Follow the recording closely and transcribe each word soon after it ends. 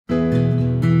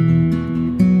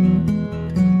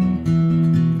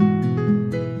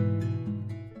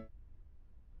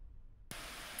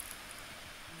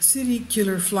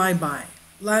killer flyby.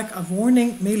 Lack of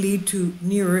warning may lead to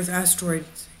near-Earth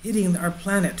asteroids hitting our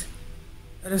planet.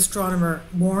 An astronomer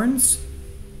warns.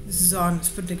 This is on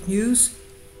Sputnik News.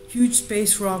 Huge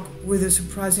space rock with a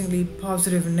surprisingly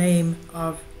positive name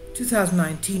of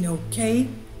 2019 OK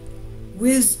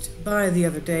whizzed by the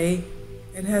other day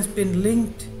and has been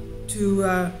linked to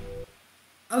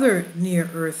other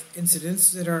near-Earth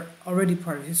incidents that are already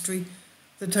part of history.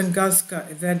 The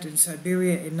Tunguska event in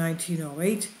Siberia in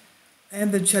 1908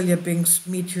 and the Chelyabinsk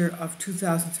meteor of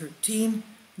 2013.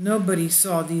 Nobody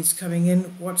saw these coming in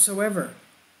whatsoever.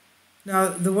 Now,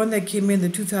 the one that came in, the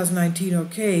 2019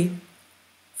 OK,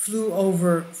 flew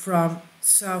over from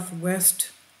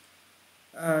southwest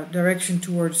direction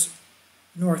towards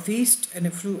northeast, and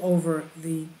it flew over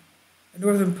the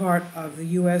northern part of the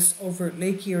US, over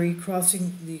Lake Erie,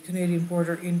 crossing the Canadian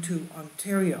border into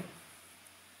Ontario,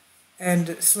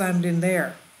 and slammed in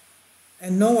there.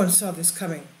 And no one saw this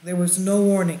coming. There was no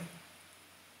warning.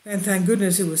 And thank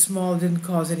goodness it was small, didn't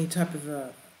cause any type of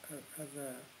a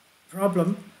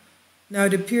problem. Now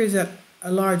it appears that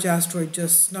a large asteroid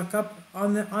just snuck up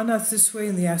on us this way,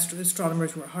 and the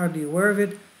astronomers were hardly aware of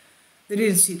it. They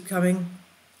didn't see it coming.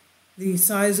 The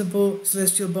sizable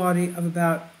celestial body of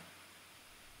about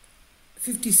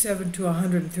 57 to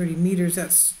 130 meters,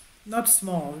 that's not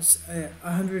small, it's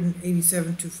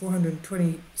 187 to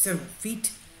 427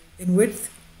 feet in width,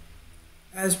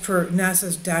 as per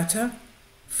NASA's data,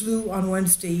 flew on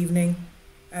Wednesday evening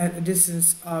at a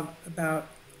distance of about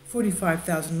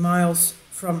 45,000 miles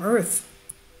from Earth.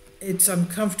 It's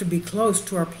uncomfortably close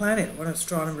to our planet, one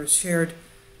astronomer shared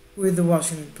with the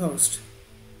Washington Post.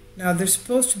 Now, they're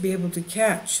supposed to be able to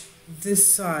catch this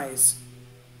size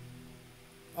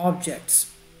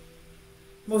objects.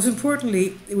 Most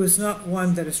importantly, it was not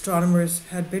one that astronomers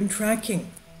had been tracking,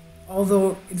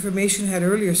 although information had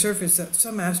earlier surfaced that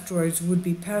some asteroids would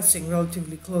be passing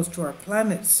relatively close to our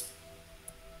planets.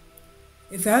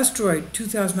 If asteroid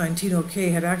 2019 OK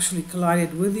had actually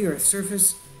collided with the Earth's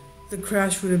surface, the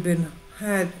crash would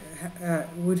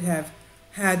have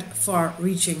had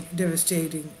far-reaching,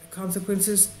 devastating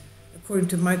consequences, according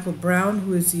to Michael Brown,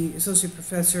 who is the associate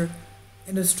professor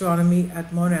in astronomy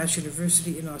at Monash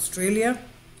University in Australia.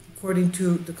 According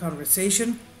to The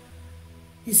Conversation,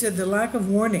 he said the lack of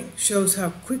warning shows how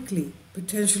quickly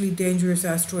potentially dangerous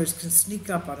asteroids can sneak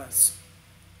up on us.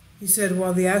 He said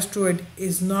while the asteroid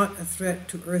is not a threat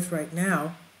to Earth right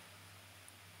now,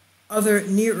 other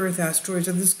near-Earth asteroids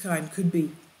of this kind could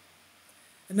be.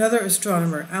 Another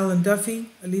astronomer, Alan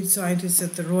Duffy, a lead scientist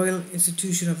at the Royal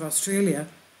Institution of Australia,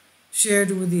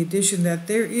 shared with the addition that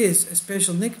there is a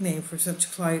special nickname for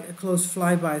such close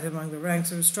flybys among the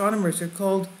ranks of astronomers. They're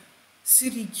called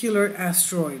city killer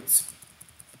asteroids.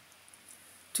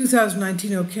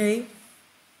 2019 OK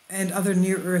and other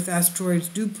near-Earth asteroids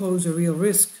do pose a real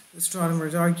risk,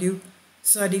 astronomers argue,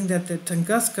 citing that the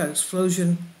Tunguska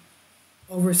explosion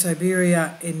over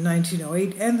Siberia in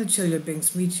 1908 and the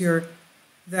Chelyabinsk meteor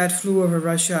that flew over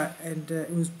Russia and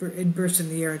it burst in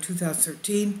the air in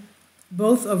 2013,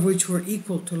 both of which were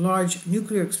equal to large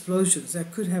nuclear explosions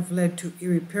that could have led to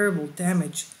irreparable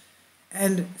damage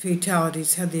and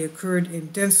fatalities had they occurred in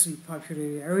densely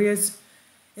populated areas.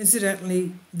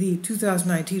 Incidentally, the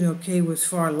 2019 OK was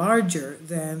far larger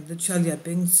than the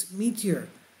Chelyabinsk meteor,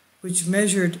 which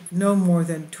measured no more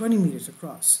than 20 meters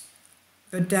across,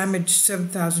 but damaged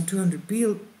 7,200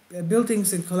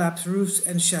 buildings and collapsed roofs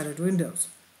and shattered windows.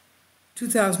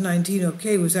 2019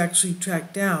 OK was actually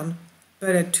tracked down,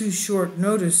 but at too short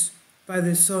notice by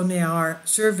the SONAR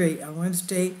survey on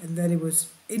Wednesday, and then it was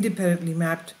independently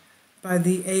mapped by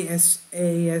the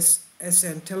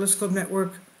ASN telescope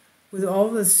network, with all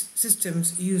the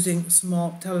systems using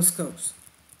small telescopes.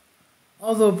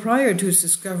 Although prior to its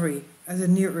discovery as a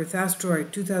near-Earth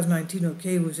asteroid, 2019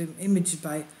 OK was imaged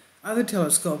by other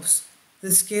telescopes, the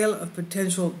scale of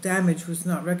potential damage was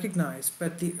not recognized,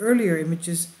 but the earlier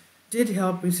images did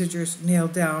help researchers nail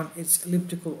down its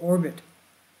elliptical orbit.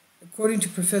 According to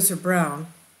Professor Brown,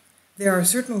 there are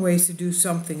certain ways to do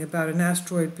something about an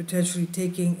asteroid potentially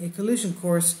taking a collision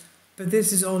course, but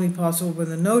this is only possible when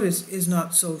the notice is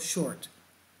not so short.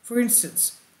 For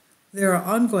instance, there are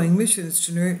ongoing missions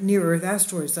to near-Earth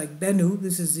asteroids like Bennu.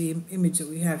 This is the image that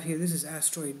we have here. This is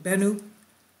asteroid Bennu,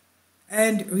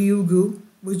 and Ryugu,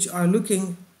 which are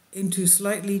looking into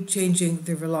slightly changing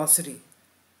their velocity.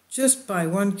 Just by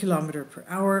 1 kilometer per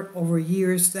hour over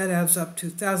years, that adds up to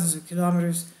thousands of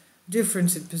kilometers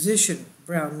difference in position,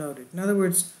 Brown noted. In other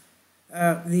words,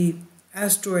 the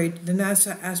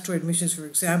NASA asteroid missions, for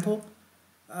example,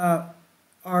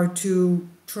 are to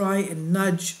try and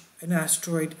nudge an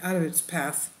asteroid out of its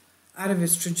path, out of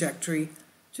its trajectory,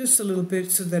 just a little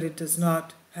bit so that it does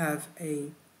not have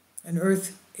an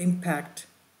Earth impact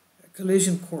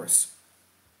collision course.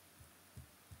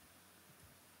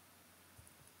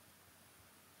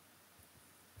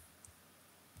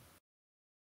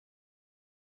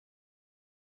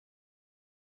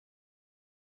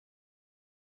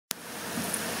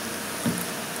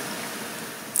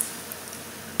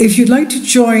 If you'd like to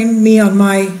join me on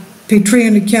my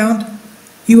Patreon account,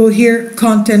 you will hear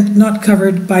content not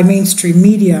covered by mainstream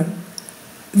media.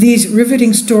 These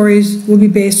riveting stories will be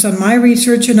based on my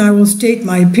research, and I will state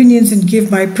my opinions and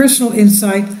give my personal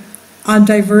insight on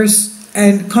diverse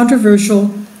and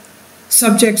controversial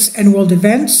subjects and world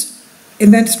events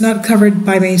not covered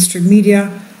by mainstream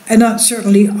media, and not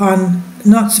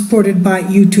supported by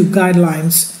YouTube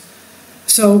guidelines.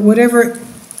 So whatever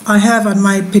I have on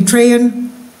my Patreon,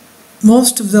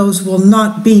 most of those will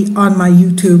not be on my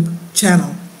YouTube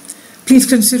channel. Please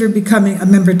consider becoming a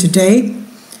member today.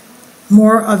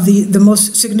 More of the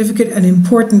most significant and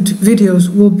important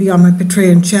videos will be on my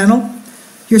Patreon channel.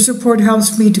 Your support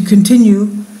helps me to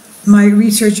continue my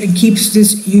research and keeps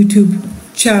this YouTube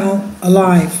channel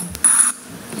alive.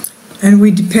 And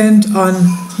we depend on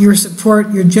your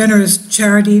support, your generous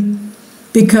charity,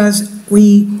 because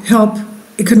we help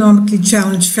economically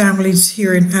challenged families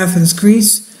here in Athens,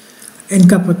 Greece, in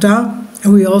Kapota,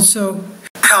 and we also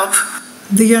help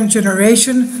the young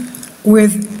generation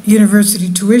with university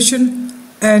tuition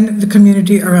and the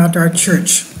community around our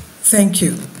church. Thank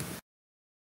you.